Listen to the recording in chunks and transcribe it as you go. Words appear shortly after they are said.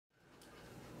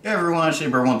Hey everyone,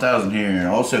 Shaper 1000 here. I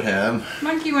also have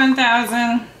Monkey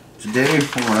 1000. today we're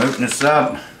going to open this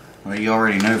up. Well, you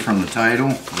already know from the title,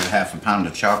 we got half a pound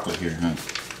of chocolate here, huh?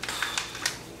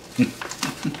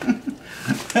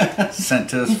 Sent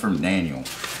to us from Daniel.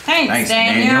 Thanks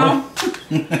Daniel.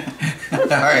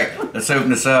 Alright, let's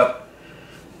open this up.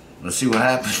 Let's see what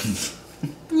happens.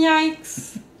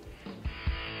 Yikes.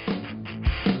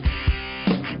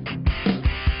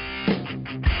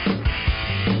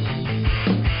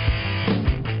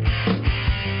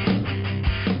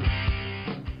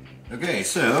 Okay,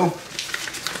 so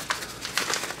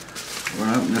we're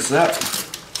gonna open this up.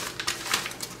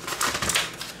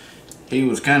 He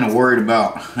was kind of worried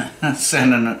about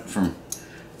sending it from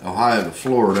Ohio to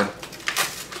Florida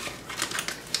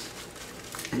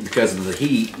because of the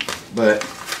heat, but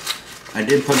I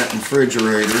did put it in the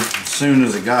refrigerator as soon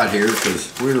as it got here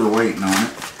because we were waiting on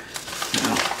it.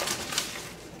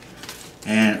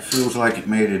 And it feels like it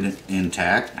made it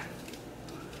intact.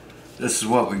 This is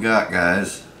what we got,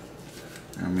 guys.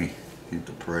 Let me get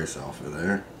the price off of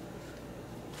there.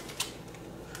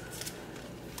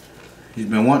 He's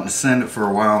been wanting to send it for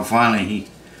a while, and finally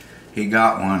he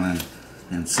got one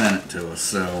and sent it to us.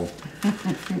 So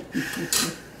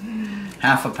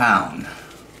half a pound.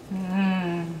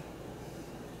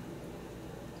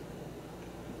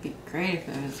 It'd be great if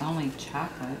it was only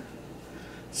chocolate.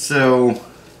 So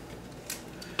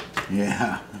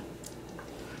yeah,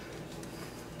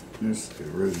 here's the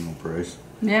original price.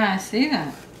 Yeah, I see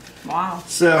that. Wow.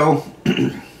 So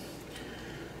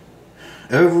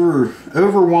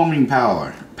overwhelming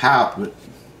palate.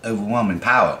 Overwhelming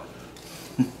palate.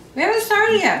 We haven't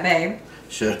started yet, babe.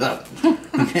 Shut up.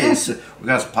 Okay, so we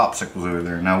got some popsicles over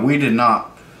there. Now we did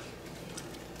not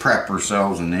prep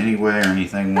ourselves in any way or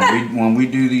anything. When we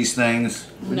do these things,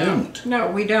 we don't.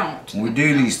 No, we don't. When we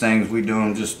do these things, we do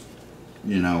them just,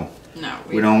 you know. No,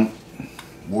 we don't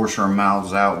wash our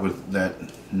mouths out with that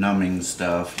numbing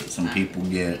stuff that some people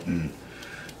get, and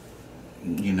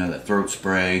you know, that throat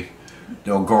spray.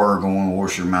 They'll gargle and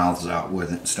wash your mouths out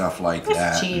with it, stuff like that.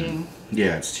 That's cheating.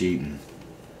 Yeah, it's cheating.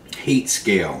 Heat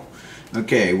scale.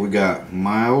 Okay, we got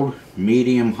mild,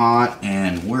 medium, hot,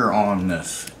 and we're on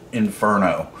this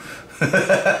Inferno.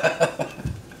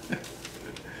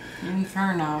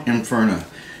 Inferno.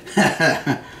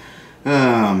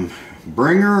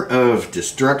 Bringer of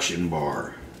Destruction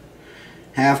bar.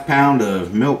 Half pound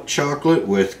of milk chocolate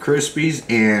with Krispies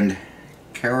and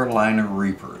Carolina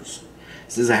Reapers.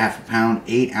 This is a half a pound,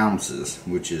 8 ounces,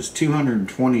 which is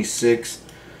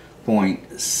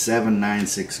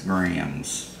 226.796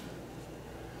 grams.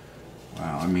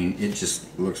 Wow, I mean, it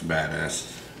just looks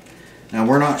badass. Now,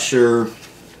 we're not sure,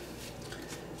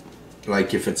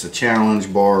 like, if it's a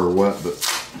challenge bar or what, but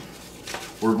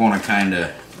we're going to kind of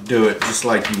do it just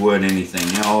like you would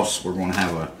anything else. We're going to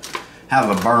have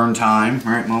a burn time,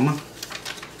 right, Mama?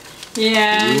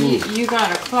 Yeah, you got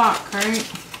a clock, right?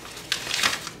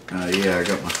 Yeah, I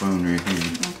got my phone right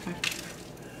here. Okay.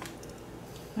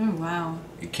 Oh, wow.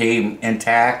 It came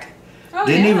intact. Oh,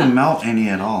 Didn't yeah. even melt any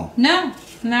at all. No,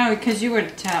 because you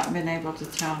would have been able to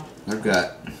tell. I've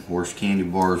got worse candy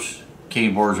bars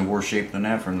in worse shape than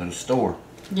that from the store.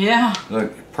 Yeah.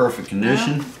 Look, perfect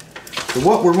condition. Yeah. So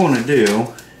what we're going to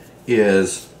do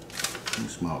is, let me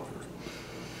smell it first.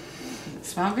 It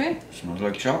smell good? It smells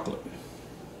like chocolate.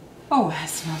 Oh, that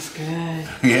smells good.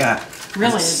 Yeah.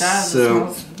 Really, it does. So,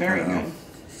 it smells very good.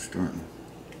 Starting.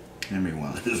 Give me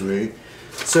one this way.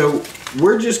 So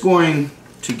we're just going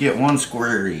to get one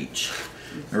square each.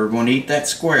 And we're going to eat that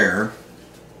square,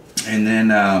 and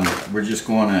then we're just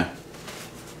going to,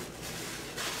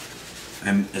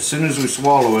 and as soon as we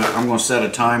swallow it, I'm going to set a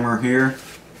timer here,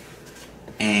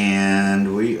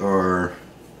 and we are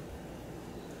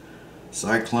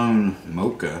Cyclone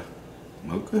Mocha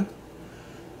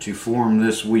to form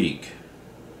this week.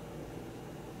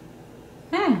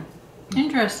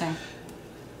 Interesting.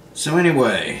 So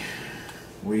anyway,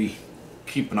 we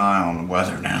keep an eye on the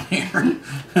weather down here.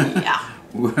 Yeah.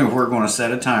 We're going to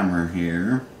set a timer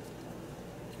here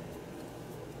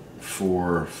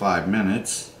for 5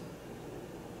 minutes.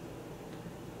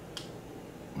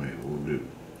 Wait, we'll do,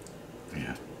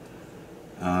 yeah.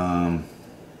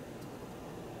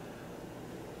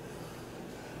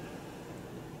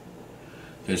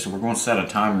 Okay, so we're going to set a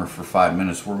timer for 5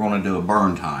 minutes. We're going to do a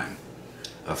burn time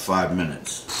of 5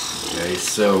 minutes. Okay,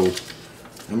 so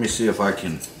let me see if I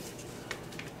can.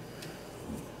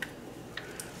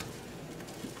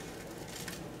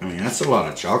 I mean, that's a lot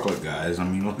of chocolate, guys. I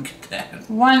mean, look at that.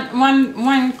 One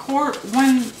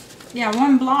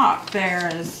block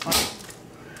there is like,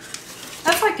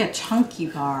 that's like a chunky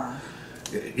bar.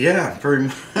 Yeah, pretty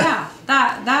much. Yeah,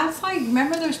 That's like,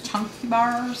 remember those chunky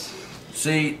bars?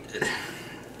 See,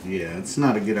 yeah, it's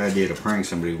not a good idea to prank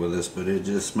somebody with this, but it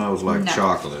just smells like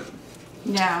chocolate.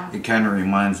 Yeah. It kind of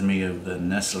reminds me of the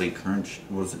Nestle Crunch.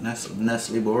 Was it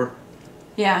Nestle bar?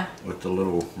 Yeah. With the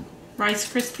little Rice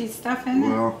Krispie stuff in it?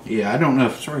 Well, yeah, I don't know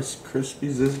if it's Rice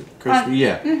Krispies. Is it crispy?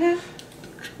 Yeah.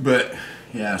 But,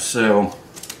 yeah, so.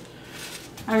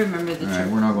 I remember the Alright,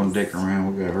 we're not going to dick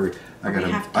around. We got to hurry. I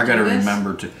gotta do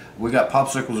remember to. We got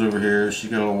popsicles over here. She's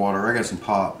got a little water. I got some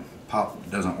pop. Pop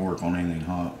doesn't work on anything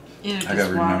hot. Either I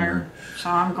gotta remember.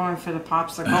 So I'm going for the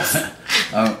popsicles.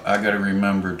 I gotta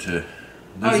remember to.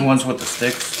 Those the ones with the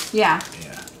sticks? Yeah.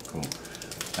 Yeah, cool.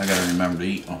 I gotta remember to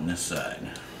eat on this side.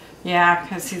 Yeah,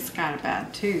 because he's got a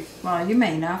bad tooth. Well, you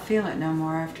may not feel it no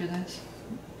more after this.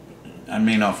 I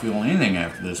may not feel anything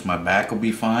after this. My back will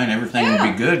be fine. Everything will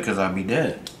be good because I'll be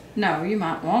dead. No, you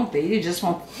won't be. You just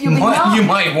won't. You'll be What? numb. You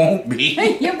might won't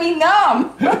be. You'll be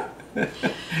numb.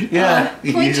 Yeah.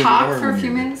 Can we talk for a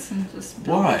few minutes and just...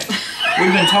 Why?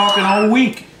 We've been talking all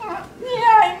week. Yeah,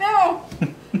 I know.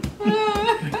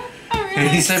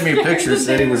 He sent me a picture,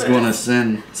 said he was going to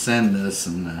send this,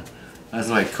 and I was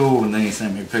like, cool. And then he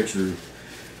sent me a picture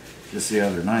just the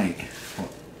other night.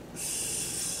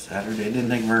 Saturday. It didn't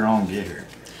take very long to get here.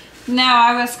 No,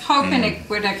 I was hoping it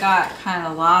would have got kind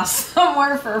of lost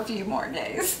somewhere for a few more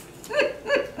days.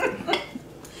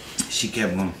 She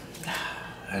kept going,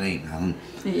 that ain't nothing.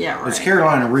 Yeah, right. It's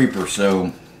Carolina Reaper,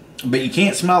 so, but you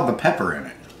can't smell the pepper in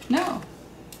it. No.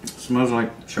 It smells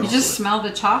like chocolate. You just smell the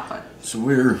chocolate. So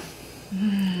we're,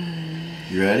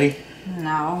 you ready?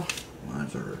 No.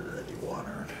 Mine's already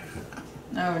watered.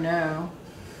 Oh, no.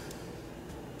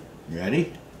 You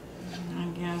ready? I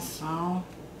guess so.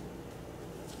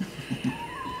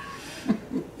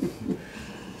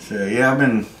 So yeah, I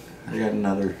got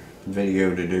another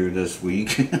video to do this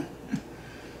week.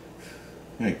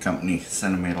 The company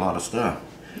sending me a lot of stuff.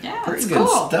 Yeah, Pretty it's good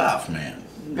cool. stuff, man.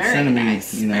 Very sending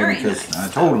nice. me, Very because nice.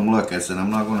 I told them, look, I said, I'm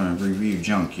not going to review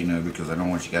junk, because I don't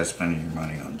want you guys spending your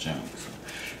money on junk. So,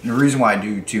 and the reason why I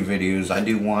do 2 videos, I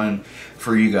do one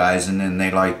for you guys, and then they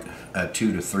like a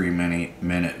 2 to 3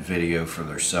 minute video for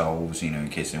themselves, in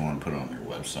case they want to put it on their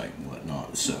website and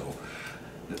whatnot. So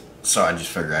I just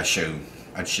figured I'd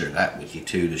share that with you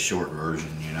too, the short version,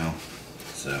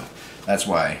 So that's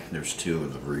why there's 2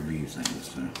 of the review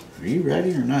things. So, are you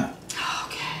ready or not?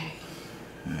 Okay.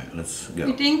 Alright, let's go.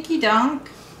 You dinky donk.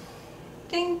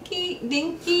 Dinky,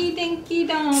 dinky, dinky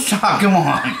donk. Stop, come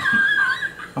on.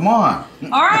 Come on.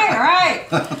 Alright, alright.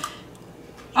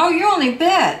 Oh, you only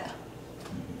bit.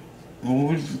 Well,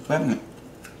 what is that?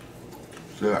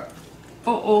 Yeah.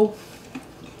 Uh-oh.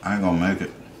 I ain't gonna make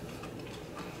it.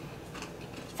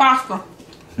 Faster.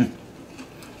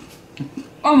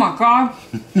 Oh my god.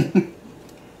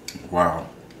 Wow.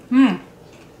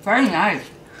 Very nice.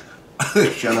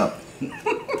 Shut up.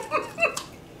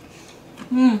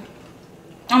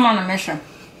 I'm on a mission.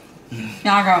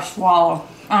 Now I gotta swallow.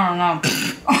 I don't know.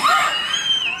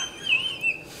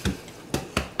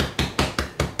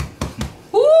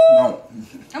 Woo! No.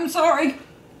 I'm sorry.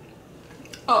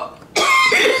 Oh.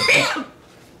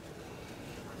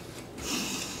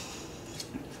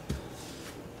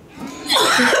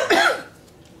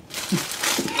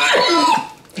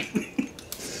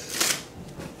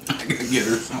 I gotta get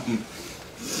her something.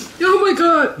 Oh my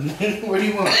god. What do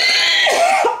you want?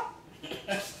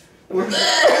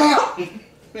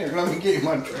 Here, let me get you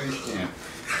my trash can.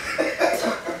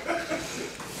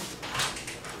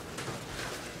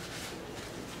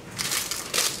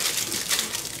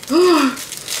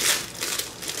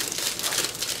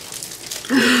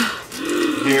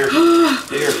 Here.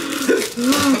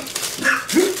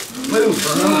 Move,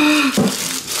 Bruno.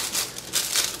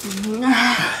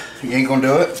 You ain't gonna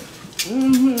do it?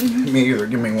 Me either.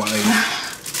 Give me one of these.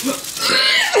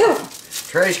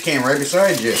 Trash can right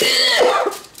beside you.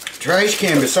 Trash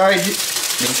can beside you.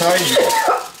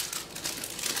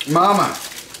 Mama.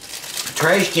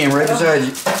 Trash can right beside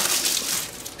you.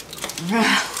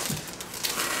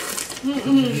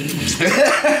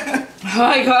 Oh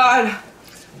my god.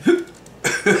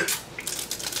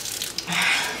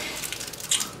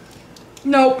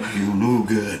 Nope. You no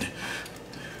good.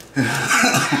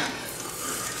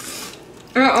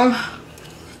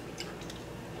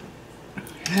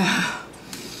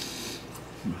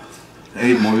 I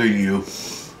ate more than you.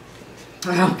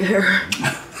 I don't care.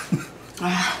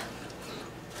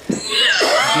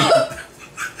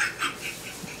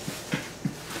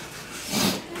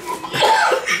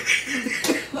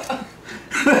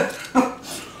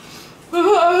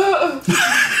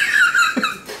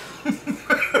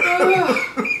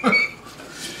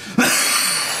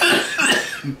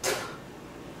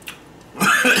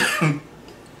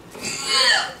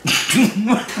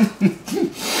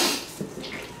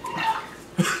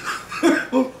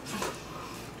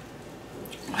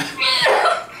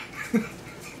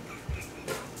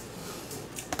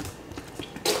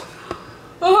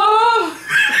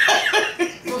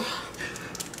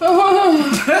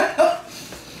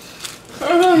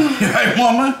 Hey,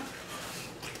 woman.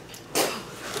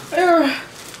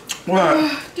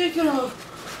 What? Take it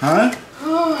off. Huh?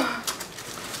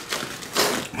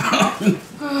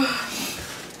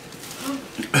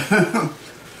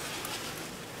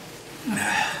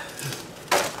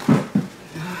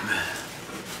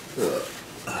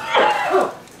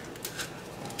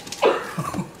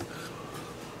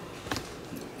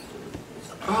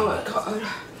 Oh my God.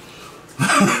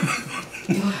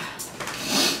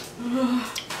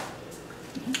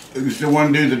 You still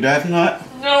want to do the death nut?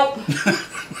 Nope. We've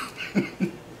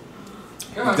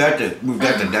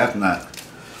got the death nut.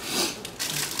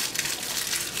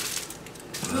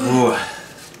 Ooh.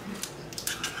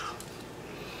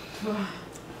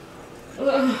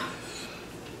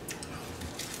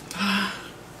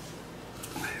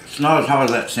 It's not as hot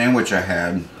as that sandwich I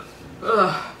had.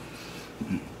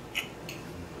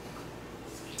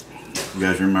 You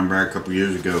guys remember a couple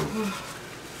years ago?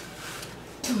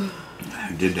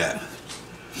 I did that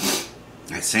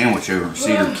sandwich over in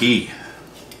Cedar Key.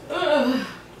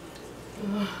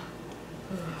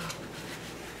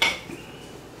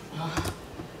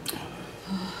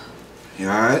 You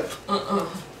alright?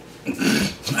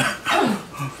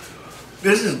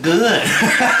 This is good.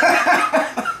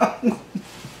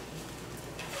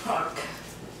 Fuck.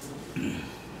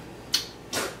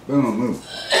 Boom, move.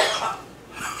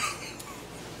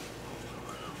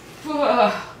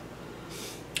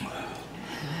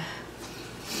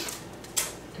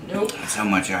 Nope. That's how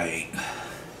much I ate.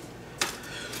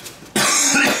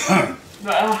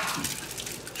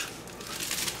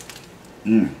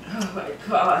 Oh my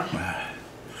God.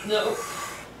 Nope.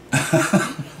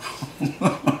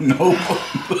 Nope.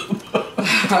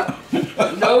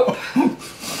 Nope.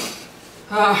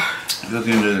 Look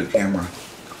into the camera.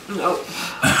 Nope.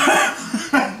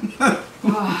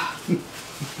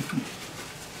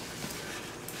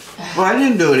 Well, I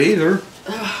didn't do it either.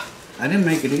 I didn't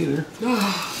make it either.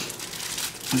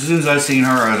 As soon as I seen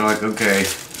her, I was like, okay.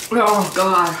 Oh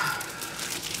God.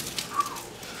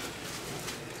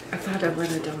 I thought I would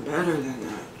have done better than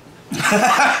that.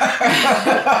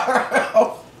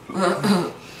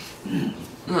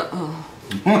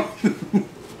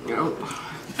 Nope.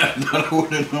 I thought I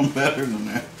would have done better than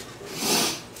that.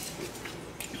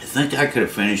 I think I could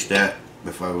have finished that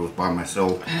if I was by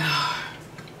myself.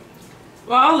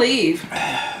 Well, I'll leave.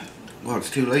 Well, it's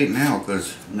too late now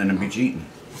because then it'd be cheating.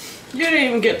 You didn't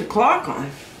even get the clock on.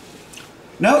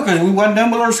 No, because we wasn't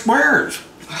done with our squares.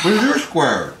 Where's your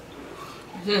square?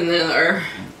 It's in there.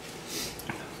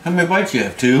 How many bites you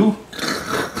have? 2?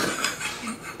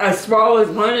 I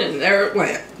swallowed one and there it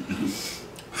went.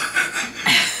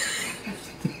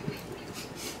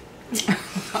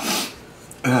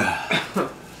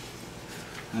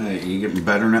 Hey, you getting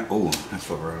better now? Oh, I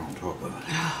fell right on top of it.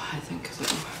 I think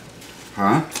so.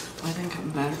 Huh? I think I'm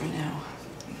better now.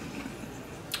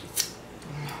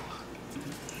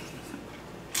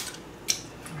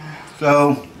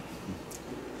 So,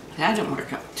 That didn't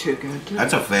work out too good, did it?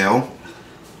 that's a fail.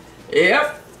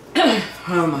 Yep.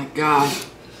 Oh my God.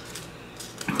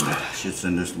 I should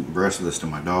send the rest of this to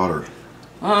my daughter.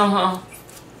 Uh-huh.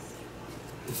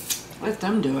 Let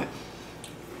them do it.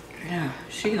 Yeah,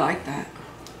 she liked that.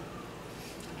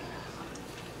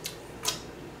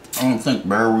 I don't think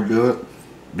Bear would do it.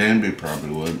 Danby probably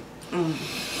would.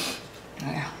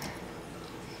 Yeah.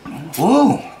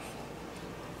 Whoa!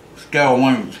 Scale of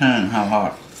 1 to 10, how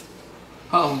hot?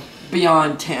 Oh,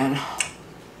 beyond 10.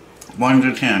 1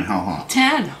 to 10, how hot?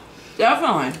 10.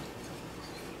 Definitely.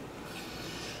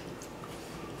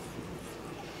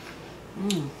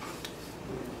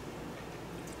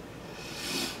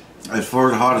 As far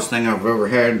as the hottest thing I've ever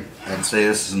had, I'd say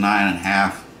this is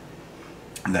 9.5.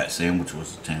 That sandwich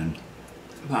was a 10.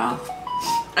 Wow.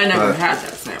 I never But- had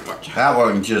that sandwich. That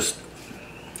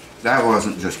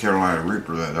wasn't just Carolina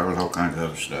Reaper, that was all kinds of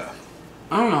other stuff.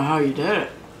 I don't know how you did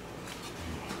it.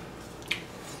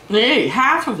 You ate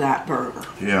half of that burger.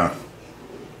 Yeah.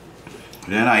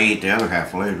 Then I ate the other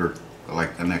half later,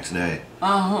 like the next day.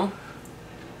 Uh-huh.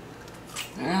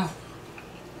 Yeah.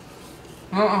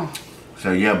 Uh-uh.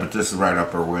 So yeah, but this is right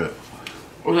up there with it.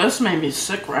 Well, this made me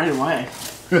sick right away.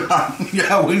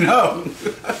 Yeah, we know.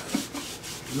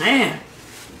 Man.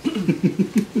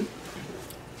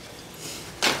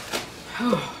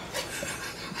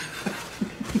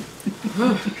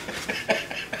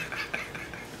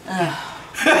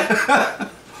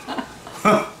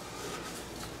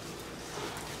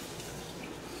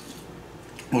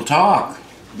 Well, talk.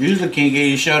 Usually can't get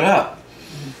you shut up.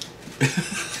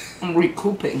 I'm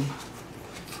recouping.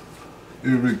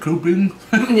 You're recouping?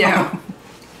 Yeah.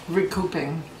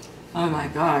 Recouping. Oh my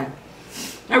god.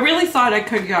 I really thought I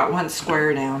could got one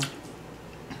square down.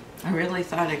 I really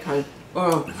thought I could.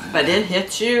 Oh, but it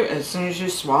hits you as soon as you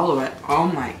swallow it. Oh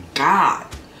my god.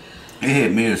 It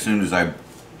hit me as soon as I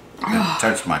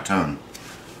touched my tongue.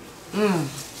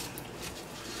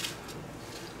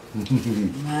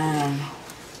 Man.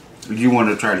 Did you want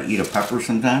to try to eat a pepper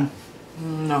sometime?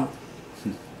 No.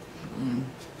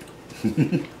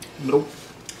 Nope.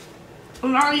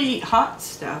 When I eat hot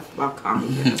stuff, well, come.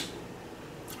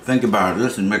 Think about it.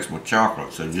 This is mixed with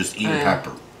chocolate, so just eat a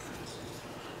pepper.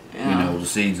 Yeah. You know, the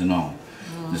seeds and all.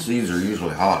 The seeds are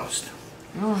usually hottest.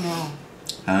 I don't know.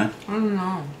 Huh? I don't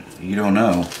know. You don't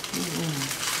know.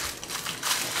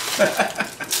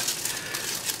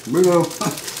 Bruno.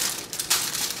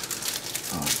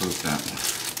 Oh, put that one.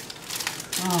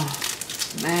 Oh,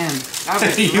 man.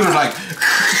 You were like...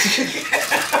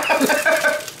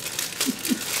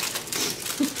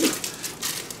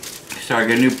 So I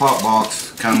got a new pop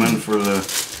box coming for the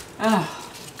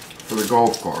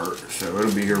golf cart. So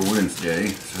it'll be here Wednesday.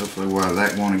 So hopefully we'll have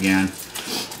that going again.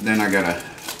 Then I gotta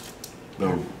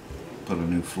put a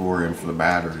new floor in for the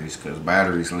batteries because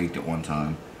batteries leaked at one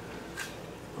time.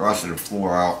 Rusted the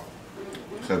floor out.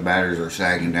 So the batteries are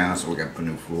sagging down, so we gotta put a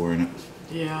new floor in it.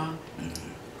 Yeah.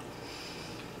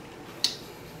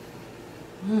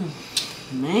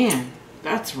 Man,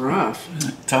 that's rough.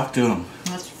 Talk to him.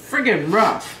 That's friggin'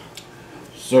 rough.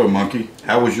 So, Monkey,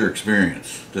 how was your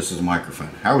experience? This is a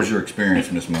microphone. How was your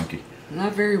experience, Miss Monkey?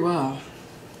 Not very well.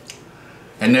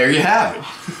 And there you have it.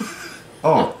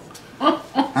 Oh,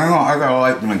 hang on, I got a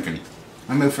light blinking.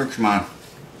 Let me fix my...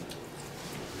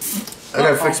 I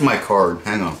gotta fix my card.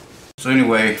 Hang on. So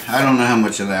anyway, I don't know how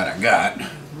much of that I got.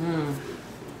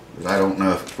 Because I don't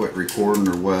know if I quit recording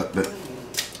or what, but...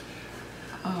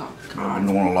 I'm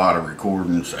doing a lot of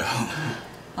recording, so...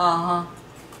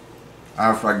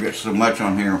 If I get so much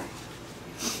on here,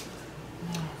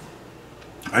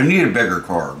 I need a bigger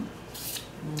card,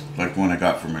 like one I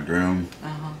got for my drone.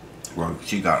 Well,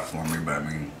 she got it for me, but I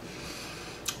mean,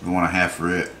 the one I have for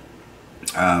it.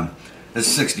 It's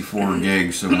 64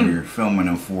 gigs, so when you're filming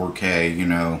in 4K, you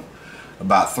know,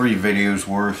 about 3 videos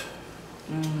worth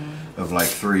of like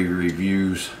 3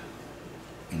 reviews,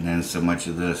 and then so much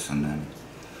of this, and then.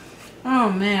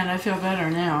 Oh man, I feel better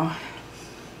now.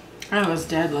 That was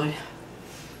deadly.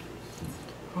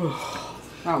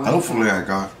 Hopefully I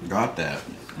got that.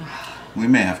 We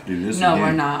may have to do this No, again.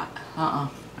 we're not.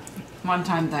 One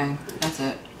time thing. That's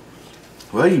it.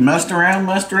 Well, you messed around,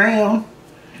 messed around.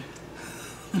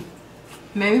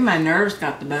 Maybe my nerves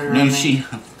got the better of Then me.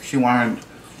 she wanted to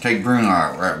take Bruno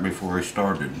out right before he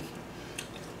started.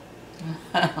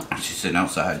 She's sitting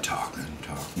outside talking.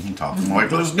 I'm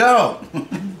like, let's go.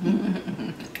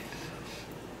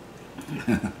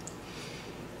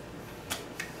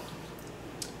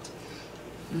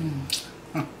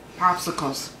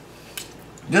 Popsicles.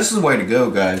 This is the way to go,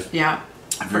 guys. Yeah.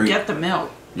 Forget the milk.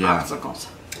 Yeah. Popsicles.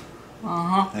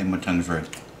 Hey, my tongue's red.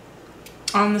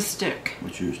 On the stick.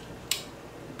 What's yours?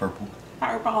 Purple?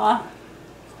 Purple.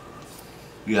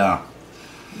 Yeah.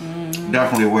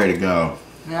 Definitely a way to go.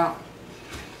 Yeah.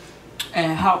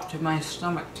 And it helped my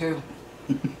stomach too.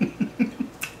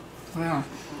 Yeah.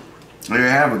 There you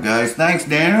have it, guys. Thanks,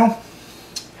 Daniel.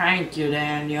 Thank you,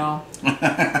 Daniel.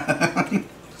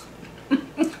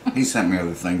 He sent me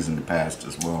other things in the past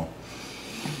as well.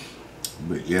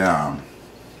 But yeah.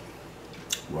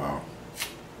 Wow.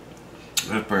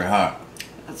 That's pretty hot.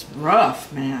 That's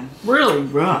rough, man. Really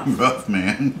rough. Rough,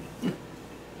 man.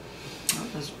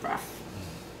 That was rough.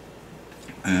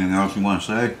 Anything else you want to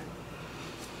say?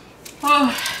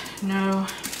 Oh, no,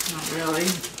 not really.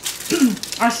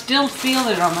 I still feel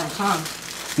it on my tongue.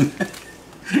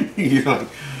 You're like,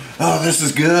 oh, this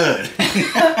is good.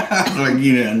 I was like, I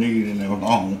knew you didn't know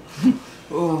long.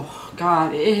 Oh,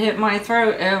 God, it hit my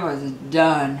throat. It was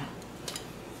done.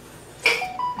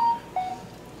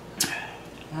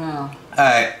 Oh.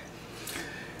 Alright.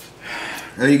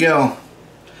 There you go.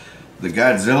 The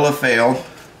Godzilla fail.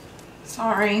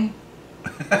 Sorry.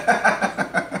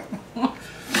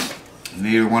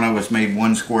 Neither one of us made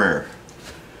one square.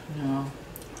 No.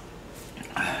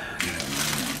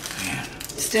 Man.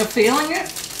 Still feeling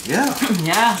it? Yeah.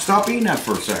 Yeah. Stop eating that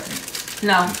for a second.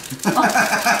 No.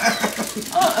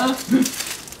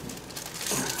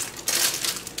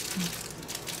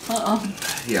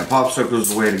 Yeah, popsicles is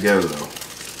the way to go, though.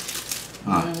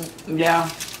 Huh. Yeah.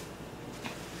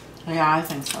 Yeah, I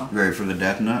think so. Ready for the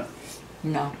death nut?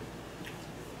 No.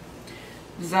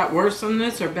 Is that worse than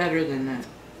this or better than that?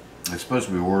 It's supposed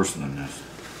to be worse than this.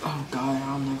 Oh God,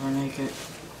 I'll never make it.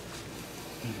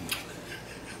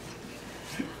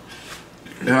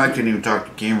 I couldn't even talk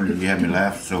to Cameron. You had me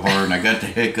laughing so hard, and I got the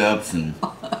hiccups and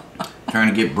trying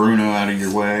to get Bruno out of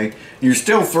your way. You're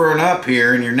still throwing up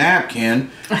here in your napkin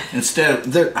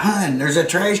instead of Hun, there's a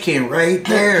trash can right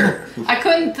there. I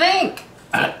couldn't think.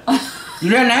 You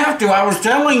didn't have to. I was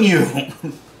telling you.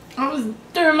 I was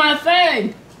doing my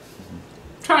thing,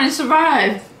 trying to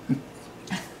survive.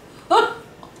 All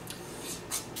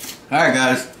right,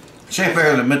 guys. Chef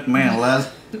Bear the Myth Man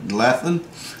lesson.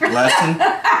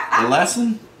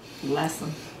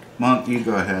 Monk, you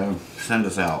go ahead. Send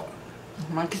us out.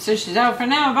 Monkey Sushi's out for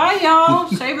now. Bye, y'all.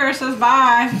 Shea Bear says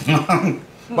bye.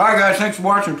 Bye, guys. Thanks for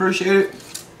watching. Appreciate it.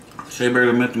 Shea Bear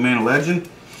the Myth Man Legend.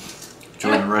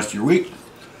 Enjoy the rest of your week.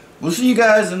 We'll see you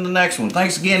guys in the next one.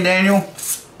 Thanks again, Daniel.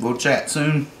 We'll chat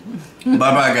soon.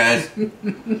 Bye-bye, guys.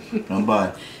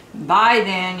 Bye-bye. Bye,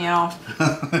 Daniel.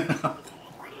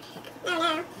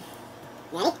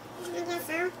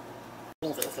 Ready?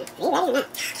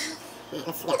 I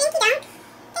guess so. Are you ready or not? Let's go. Dinky dong.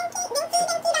 Come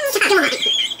on. Come on. Alright.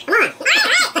 Oh,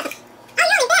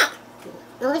 you're back.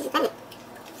 Oh, where's the button?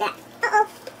 Uh-oh.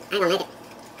 I don't like it.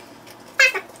 Oh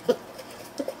my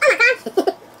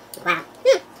God. Wow.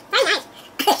 Very nice.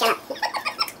 Shut up.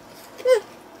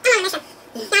 I'm on a mission.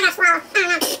 Now I gotta swallow. I don't know.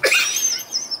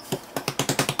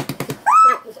 No, I'm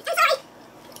sorry.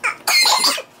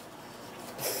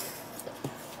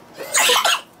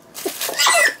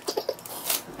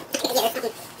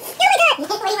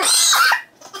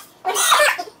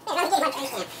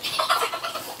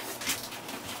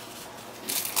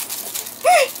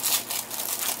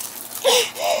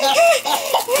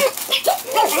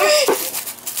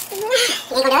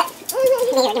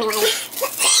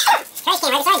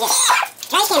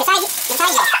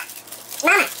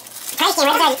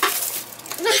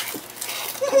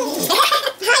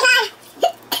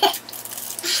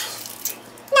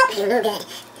 Good.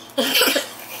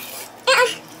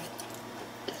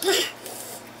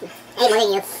 Hey, more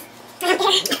than you. You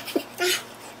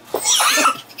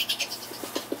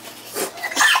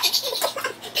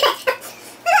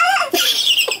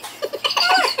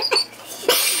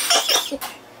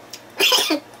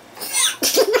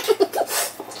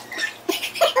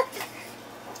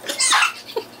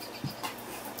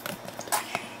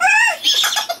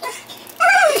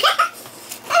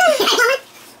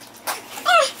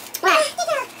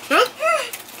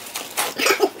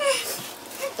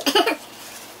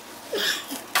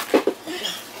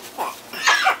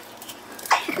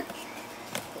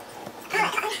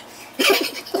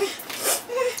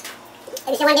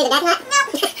still want to do the death knot? No. That's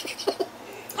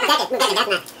it. Move back to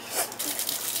death knot.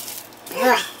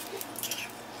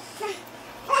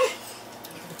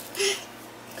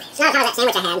 It's not as hard as that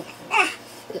sandwich I had.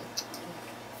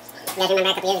 You guys remember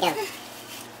a couple years ago?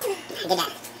 I did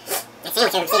that. That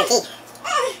sandwich over Cedar Key.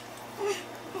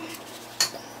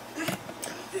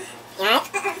 You alright?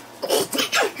 This is good.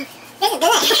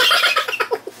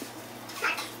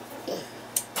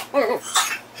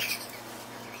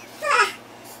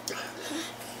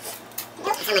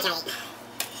 That's how much I eat.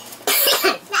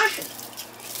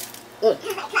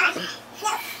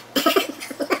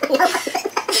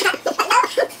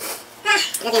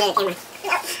 Look at the camera.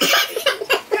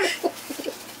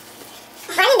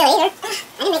 I didn't do it either. I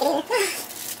didn't make it either.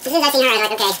 As soon as I seen her, I was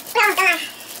like, okay.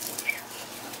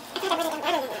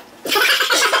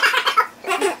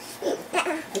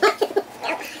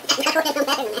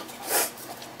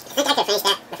 I think I could finish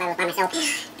that if I was by myself.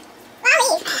 Well,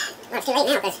 I'll leave. Well, it's too late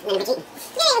now because I'm going to be cheating. You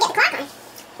didn't even get the clock on.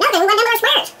 No, there's one number of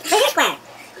squares. Where's your square?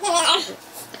 How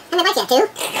many bites you have? 2?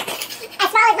 I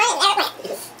swallowed mine and there it went.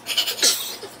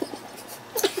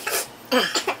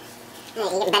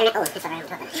 Alright, you getting better now? Oh, that's what I'm talking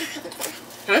about.